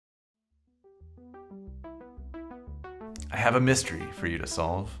I have a mystery for you to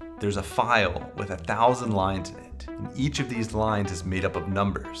solve. There's a file with 1,000 lines in it, and each of these lines is made up of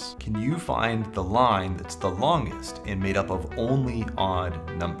numbers. Can you find the line that's the longest and made up of only odd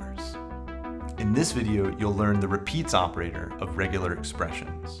numbers? In this video, you'll learn the repeats operator of regular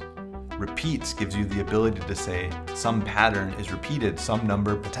expressions. Repeats gives you the ability to say some pattern is repeated some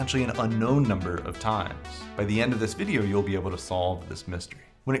number, potentially an unknown number of times. By the end of this video, you'll be able to solve this mystery.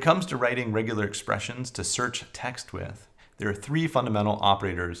 When it comes to writing regular expressions to search text with, there are three fundamental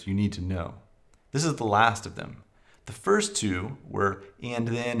operators you need to know. This is the last of them. The first two were and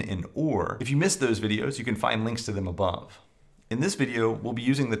then and or. If you missed those videos, you can find links to them above. In this video, we'll be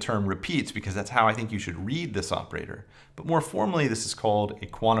using the term repeats because that's how I think you should read this operator. But more formally, this is called a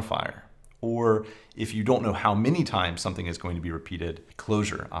quantifier. Or if you don't know how many times something is going to be repeated, a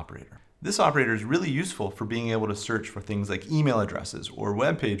closure operator. This operator is really useful for being able to search for things like email addresses or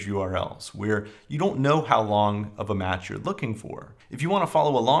web page URLs where you don't know how long of a match you're looking for. If you want to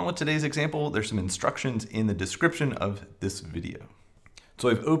follow along with today's example, there's some instructions in the description of this video. So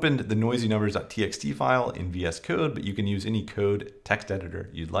I've opened the noisynumbers.txt file in VS Code, but you can use any code text editor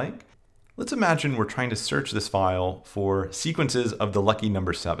you'd like. Let's imagine we're trying to search this file for sequences of the lucky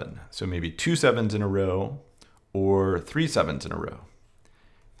number 7. So maybe 2 7s in a row or 3 7s in a row.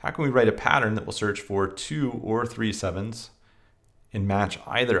 How can we write a pattern that will search for 2 or 3 7s and match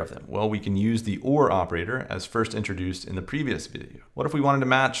either of them? Well, we can use the OR operator as first introduced in the previous video. What if we wanted to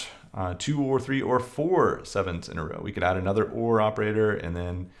match 2 or 3 or 4 7s in a row? We could add another OR operator and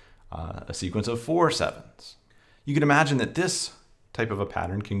then a sequence of 4 7s. You can imagine that this type of a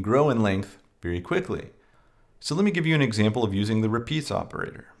pattern can grow in length very quickly. So let me give you an example of using the repeats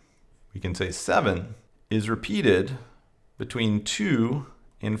operator. We can say 7 is repeated between 2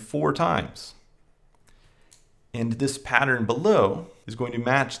 and 4 times. And this pattern below is going to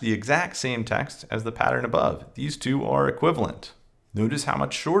match the exact same text as the pattern above. These two are equivalent. Notice how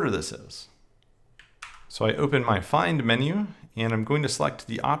much shorter this is. So I open my Find menu, and I'm going to select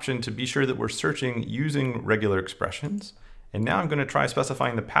the option to be sure that we're searching using regular expressions. And now I'm going to try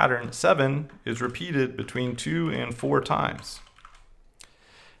specifying the pattern 7 is repeated between 2 and 4 times.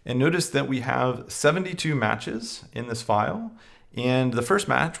 And notice that we have 72 matches in this file. And the first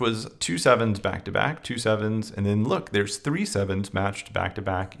match was 2 7s back to back, 2 7s, and then look, there's 3 7s matched back to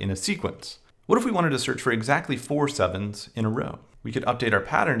back in a sequence. What if we wanted to search for exactly 4 7s in a row? We could update our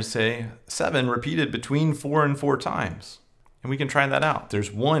pattern to say 7 repeated between 4 and 4 times. And we can try that out.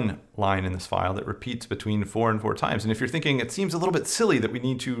 There's one line in this file that repeats between 4 and 4 times. And if you're thinking it seems a little bit silly that we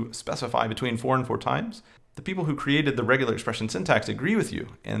need to specify between 4 and 4 times, the people who created the regular expression syntax agree with you.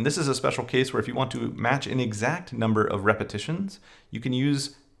 And this is a special case where if you want to match an exact number of repetitions, you can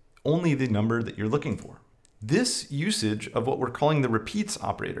use only the number that you're looking for. This usage of what we're calling the repeats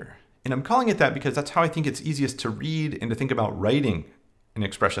operator, and I'm calling it that because that's how I think it's easiest to read and to think about writing an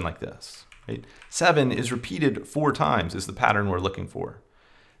expression like this. Right? 7 is repeated 4 times is the pattern we're looking for.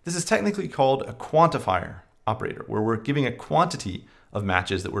 This is technically called a quantifier operator, where we're giving a quantity of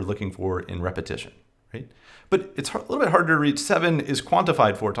matches that we're looking for in repetition. Right? But it's a little bit harder to read 7 is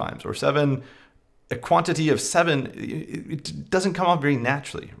quantified 4 times, or 7, a quantity of 7, it doesn't come off very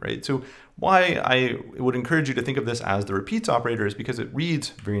naturally, right? So why I would encourage you to think of this as the repeats operator is because it reads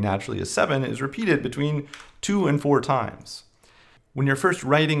very naturally as 7 is repeated between 2 and 4 times. When you're first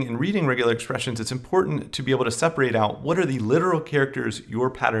writing and reading regular expressions, it's important to be able to separate out what are the literal characters your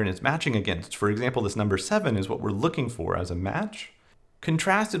pattern is matching against. For example, this number 7 is what we're looking for as a match,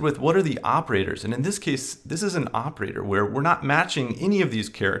 contrasted with what are the operators. And in this case, this is an operator where we're not matching any of these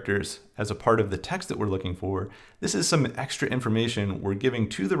characters as a part of the text that we're looking for. This is some extra information we're giving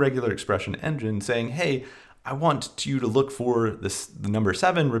to the regular expression engine saying, hey, I want you to look for the number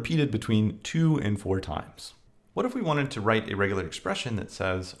 7 repeated between 2 and 4 times. What if we wanted to write a regular expression that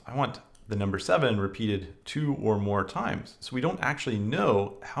says, I want the number 7 repeated 2 or more times? So we don't actually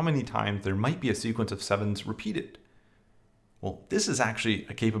know how many times there might be a sequence of 7s repeated. Well, this is actually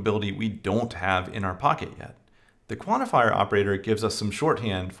a capability we don't have in our pocket yet. The quantifier operator gives us some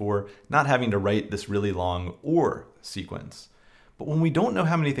shorthand for not having to write this really long OR sequence. But when we don't know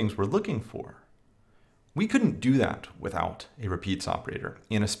how many things we're looking for, we couldn't do that without a repeats operator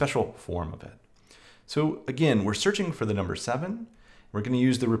in a special form of it. So again, we're searching for the number 7. We're going to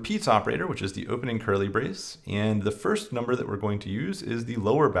use the repeats operator, which is the opening curly brace. And the first number that we're going to use is the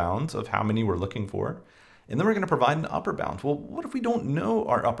lower bounds of how many we're looking for. And then we're going to provide an upper bound. Well, what if we don't know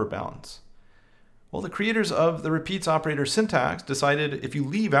our upper bounds? Well, the creators of the repeats operator syntax decided if you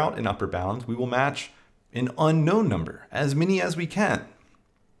leave out an upper bound, we will match an unknown number, as many as we can.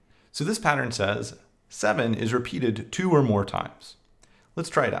 So this pattern says 7 is repeated 2 or more times. Let's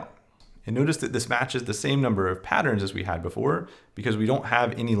try it out. And notice that this matches the same number of patterns as we had before because we don't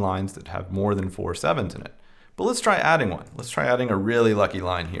have any lines that have more than 4 7s in it. But let's try adding one. Let's try adding a really lucky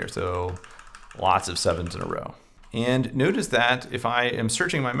line here. So lots of 7s in a row. And notice that if I am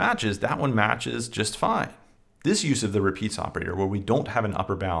searching my matches, that one matches just fine. This use of the repeats operator, where we don't have an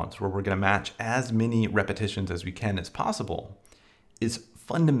upper bound, where we're going to match as many repetitions as we can as possible, is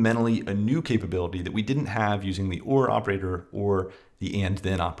fundamentally a new capability that we didn't have using the or operator or the and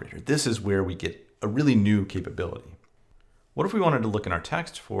then operator. This is where we get a really new capability. What if we wanted to look in our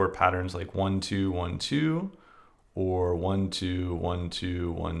text for patterns like 1 2 1 2 or 1 2 1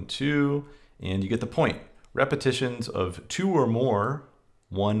 2 1 2, and you get the point. Repetitions of 2 or more,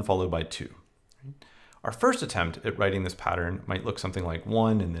 1 followed by 2. Our first attempt at writing this pattern might look something like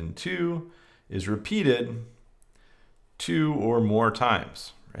 1 and then 2 is repeated 2 or more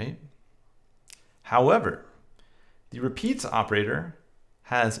times, right? However, the repeats operator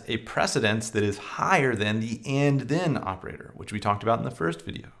has a precedence that is higher than the and then operator, which we talked about in the first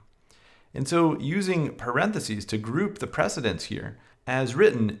video. And so using parentheses to group the precedence here, as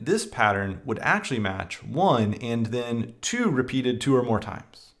written, this pattern would actually match 1 and then 2 repeated 2 or more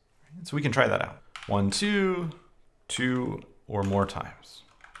times. So we can try that out. 1 2 2 or more times.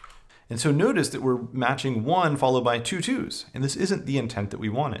 And so notice that we're matching 1 followed by 2 2s, and this isn't the intent that we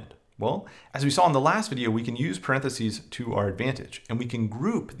wanted. Well, as we saw in the last video, we can use parentheses to our advantage, and we can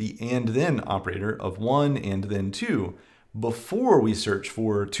group the and then operator of 1 and then 2 before we search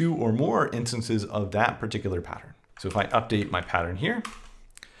for 2 or more instances of that particular pattern. So if I update my pattern here,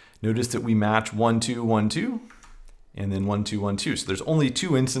 notice that we match 1 2 1 2 and then 1 2 1 2. So there's only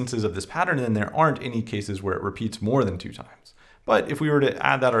 2 instances of this pattern, and there aren't any cases where it repeats more than 2 times. But if we were to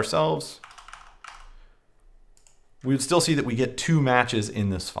add that ourselves, we would still see that we get 2 matches in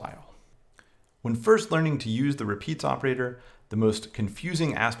this file. When first learning to use the repeats operator, the most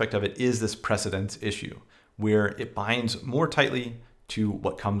confusing aspect of it is this precedence issue, where it binds more tightly to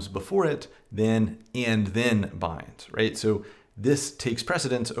what comes before it than and then binds, right? So this takes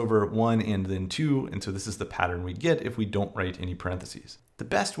precedence over 1 and then 2, and so this is the pattern we get if we don't write any parentheses. The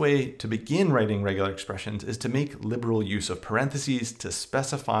best way to begin writing regular expressions is to make liberal use of parentheses to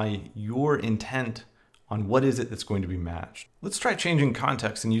specify your intent on what is it that's going to be matched. Let's try changing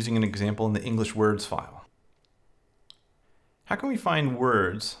context and using an example in the English words file. How can we find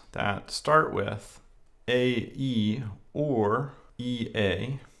words that start with AE or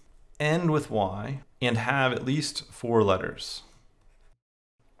EA, end with Y, and have at least 4 letters?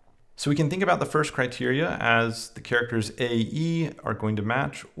 So we can think about the first criteria as the characters AE are going to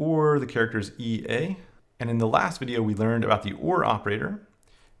match or the characters EA. And in the last video, we learned about the or operator.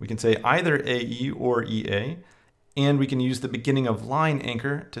 We can say either AE or EA, and we can use the beginning of line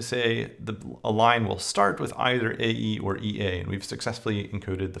anchor to say a line will start with either AE or EA, and we've successfully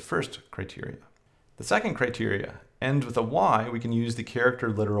encoded the first criteria. The second criteria, end with a Y, we can use the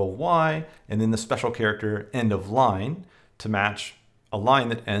character literal Y and then the special character end of line to match a line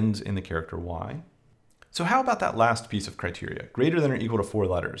that ends in the character Y. So how about that last piece of criteria, greater than or equal to 4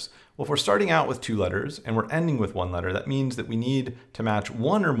 letters? Well, if we're starting out with 2 letters and we're ending with 1 letter, that means that we need to match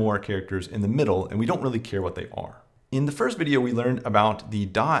 1 or more characters in the middle, and we don't really care what they are. In the first video, we learned about the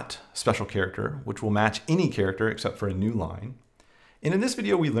dot special character, which will match any character except for a new line. And in this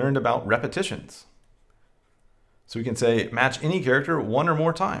video, we learned about repetitions. So we can say match any character 1 or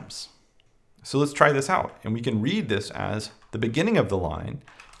more times. So let's try this out. And we can read this as the beginning of the line,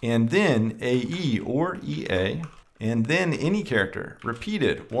 and then AE or EA, and then any character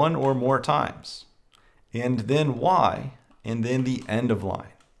repeated 1 or more times, and then Y, and then the end of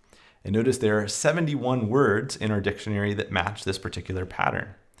line. And notice there are 71 words in our dictionary that match this particular pattern.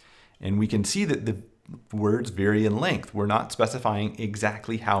 And we can see that the words vary in length. We're not specifying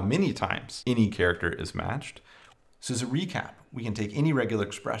exactly how many times any character is matched. So as a recap, we can take any regular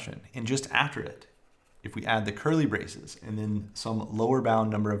expression and just after it, if we add the curly braces and then some lower bound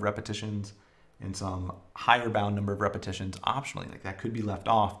number of repetitions and some higher bound number of repetitions optionally, like that could be left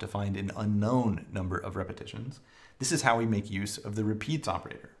off to find an unknown number of repetitions, this is how we make use of the repeats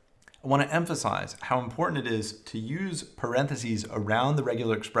operator. I want to emphasize how important it is to use parentheses around the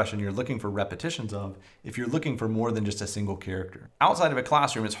regular expression you're looking for repetitions of if you're looking for more than just a single character. Outside of a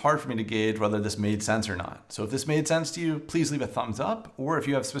classroom, it's hard for me to gauge whether this made sense or not. So if this made sense to you, please leave a thumbs up, or if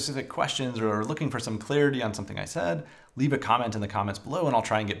you have specific questions or are looking for some clarity on something I said, leave a comment in the comments below and I'll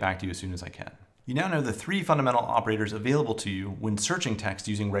try and get back to you as soon as I can. You now know the 3 fundamental operators available to you when searching text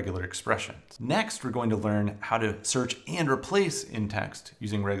using regular expressions. Next, we're going to learn how to search and replace in text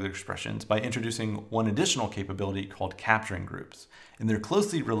using regular expressions by introducing one additional capability called capturing groups. And they're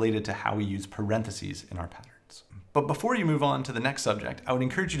closely related to how we use parentheses in our patterns. But before you move on to the next subject, I would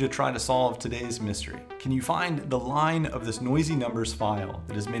encourage you to try to solve today's mystery. Can you find the line of this noisy numbers file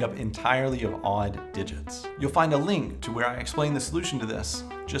that is made up entirely of odd digits? You'll find a link to where I explain the solution to this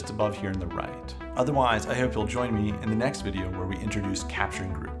just above here on the right. Otherwise, I hope you'll join me in the next video where we introduce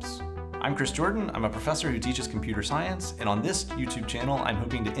capturing groups. I'm Chris Jordan. I'm a professor who teaches computer science, and on this YouTube channel, I'm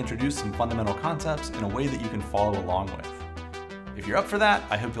hoping to introduce some fundamental concepts in a way that you can follow along with. If you're up for that,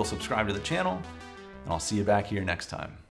 I hope you'll subscribe to the channel, and I'll see you back here next time.